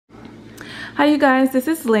Hi you guys, this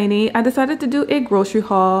is Lannie. I decided to do a grocery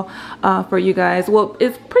haul for you guys. Well,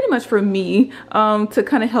 it's pretty much for me to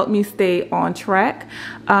kind of help me stay on track.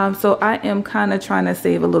 So I am kind of trying to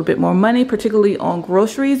save a little bit more money, particularly on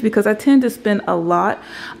groceries, because I tend to spend a lot.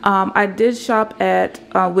 I did shop at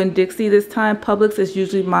Winn Dixie this time. Publix is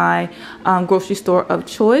usually my grocery store of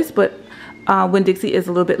choice, but Winn Dixie is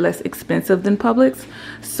a little bit less expensive than Publix.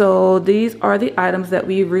 So these are the items that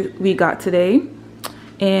we got today.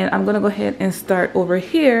 And I'm gonna go ahead and start over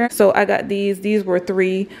here. So I got these were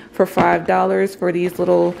 3 for $5 for these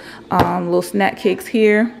little snack cakes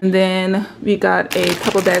here. And then we got a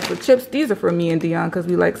couple bags of chips. These are for me and Dion because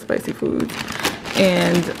we like spicy foods.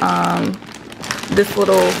 And this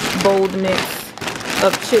little bold mix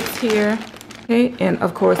of chips here. Okay, and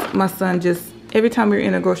of course my son just, every time we're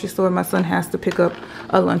in a grocery store, my son has to pick up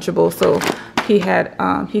a Lunchable. So he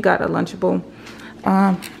got a Lunchable.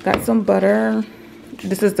 Got some butter.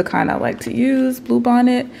 This is the kind I like to use, Blue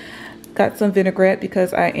Bonnet. Got some vinaigrette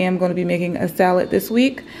because I am going to be making a salad this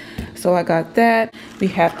week. So I got that. We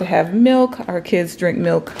have to have milk. Our kids drink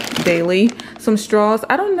milk daily. Some straws.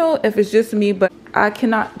 I don't know if it's just me, but I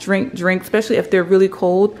cannot drink drinks, especially if they're really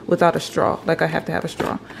cold, without a straw. Like I have to have a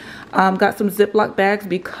straw. Got some Ziploc bags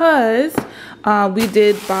because we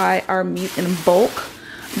did buy our meat in bulk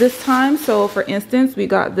this time. So for instance, we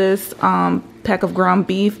got this pack of ground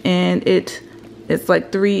beef, and it's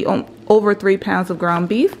like over 3 pounds of ground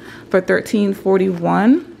beef for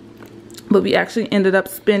 $13.41, but we actually ended up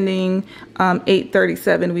spending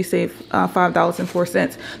 $8.37. We saved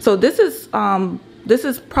 $5.04. So this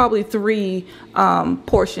is probably 3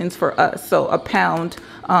 portions for us, so a pound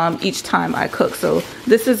each time I cook. So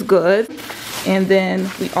this is good. And then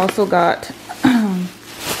we also got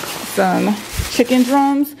some chicken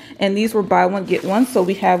drums, and these were buy one get one, so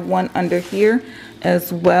we have one under here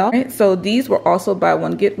as well. Right, so these were also buy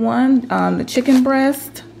one get one. The chicken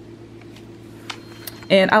breast,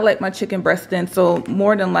 and I like my chicken breast thin, so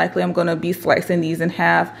more than likely I'm going to be slicing these in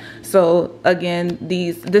half. So again,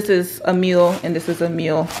 this is a meal and this is a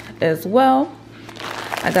meal as well.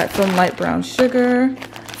 I got some light brown sugar,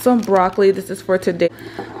 some broccoli. This is for today.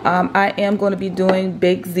 I am going to be doing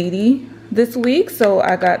baked ziti this week, so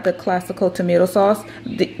I got the classical tomato sauce.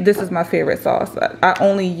 This is my favorite sauce. I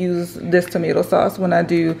only use this tomato sauce when I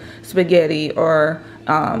do spaghetti or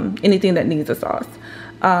anything that needs a sauce.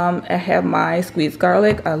 I have my squeezed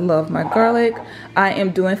garlic. I love my garlic. I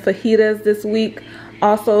am doing fajitas this week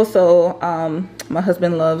also, so my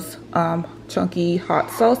husband loves chunky hot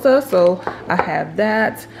salsa, so I have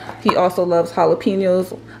that. He also loves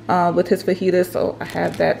jalapenos with his fajitas, so I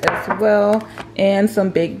have that as well. And some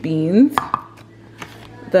baked beans.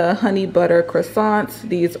 The honey butter croissants,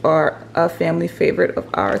 these are a family favorite of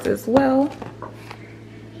ours as well.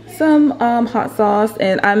 Some hot sauce,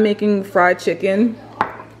 and I'm making fried chicken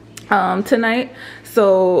tonight,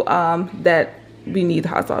 so that we need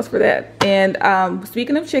hot sauce for that. And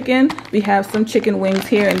speaking of chicken, we have some chicken wings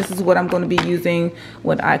here, and this is what I'm going to be using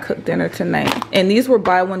when I cook dinner tonight. And these were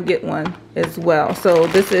buy one get one as well. So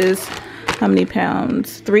this is how many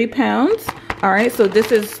pounds? 3 pounds. All right, so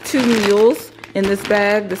this is 2 meals in this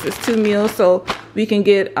bag. This is 2 meals, so we can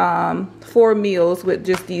get 4 meals with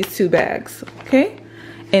just these 2 bags. Okay,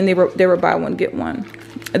 and they were buy one get one.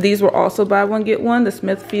 These were also buy one get one. The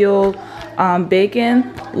Smithfield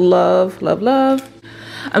bacon, love, love, love.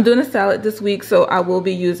 I'm doing a salad this week, so I will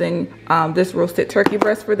be using this roasted turkey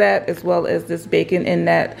breast for that, as well as this bacon in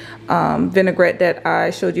that vinaigrette that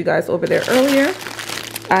I showed you guys over there earlier.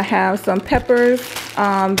 I have some peppers.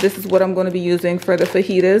 This is what I'm going to be using for the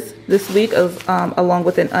fajitas this week, along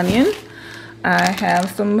with an onion. I have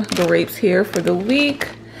some grapes here for the week.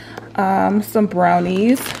 Some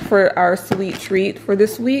brownies for our sweet treat for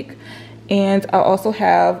this week. And I also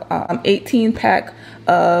have 18 pack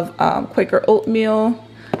of Quaker oatmeal.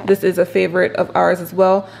 This is a favorite of ours as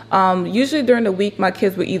well. Usually during the week, my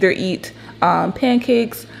kids would either eat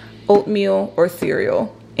pancakes, oatmeal, or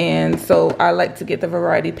cereal. And so I like to get the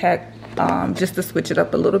variety pack just to switch it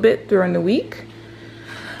up a little bit during the week.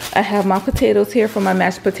 I have my potatoes here for my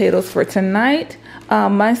mashed potatoes for tonight.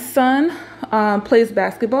 My son plays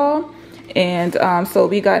basketball, and so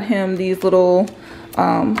we got him these little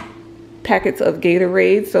packets of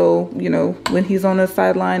Gatorade, so you know, when he's on the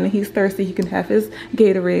sideline and he's thirsty, he can have his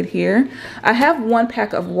Gatorade here. I have 1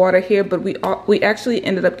 pack of water here, but we actually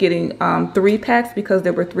ended up getting 3 packs because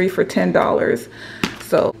there were 3 for $10.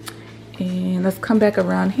 So, and let's come back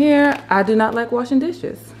around here. I do not like washing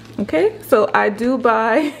dishes. Okay, so I do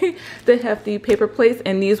buy the hefty paper plates,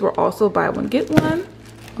 and these were also buy one get one.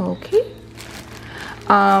 Okay.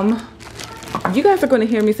 You guys are going to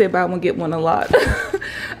hear me say buy one get one a lot.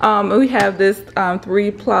 We have this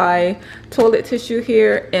 3-ply toilet tissue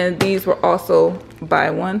here, and these were also buy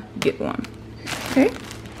one, get one. Okay.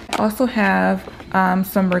 I also have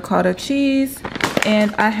some ricotta cheese,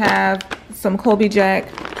 and I have some Colby Jack.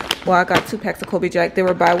 Well, I got 2 packs of Colby Jack. They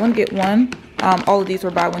were buy one, get one. All of these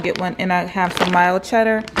were buy one, get one. And I have some mild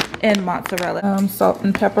cheddar and mozzarella. Salt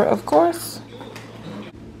and pepper, of course.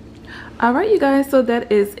 All right, you guys, so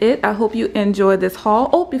that is it. I hope you enjoyed this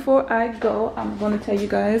haul. Oh, before I go, I'm going to tell you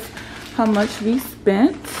guys how much we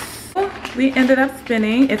spent. We ended up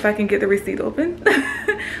spending, if I can get the receipt open,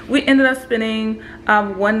 we ended up spending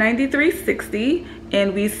 $193.60,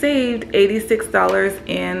 and we saved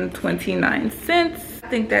 $86.29. I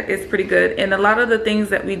think that is pretty good. And a lot of the things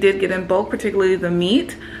that we did get in bulk, particularly the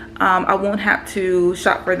meat, I won't have to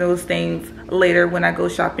shop for those things later when I go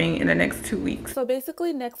shopping in the next 2 weeks. So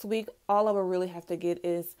basically next week, all I will really have to get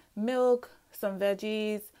is milk, some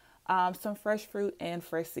veggies, some fresh fruit, and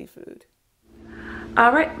fresh seafood.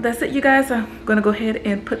 All right, that's it, you guys. I'm gonna go ahead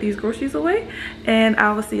and put these groceries away, and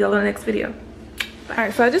I will see y'all in the next video. All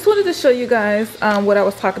right, so I just wanted to show you guys what I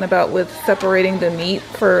was talking about with separating the meat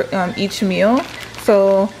for each meal.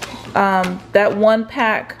 So that 1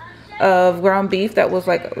 pack of ground beef that was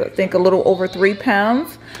like, I think, a little over 3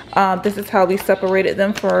 pounds. This is how we separated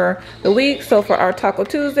them for the week. So for our Taco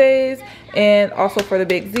Tuesdays, and also for the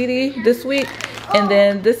Baked Ziti this week. And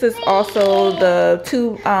then this is also the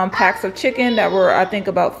 2 packs of chicken that were, I think,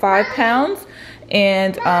 about 5 pounds.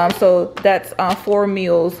 And so that's 4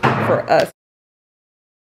 meals for us.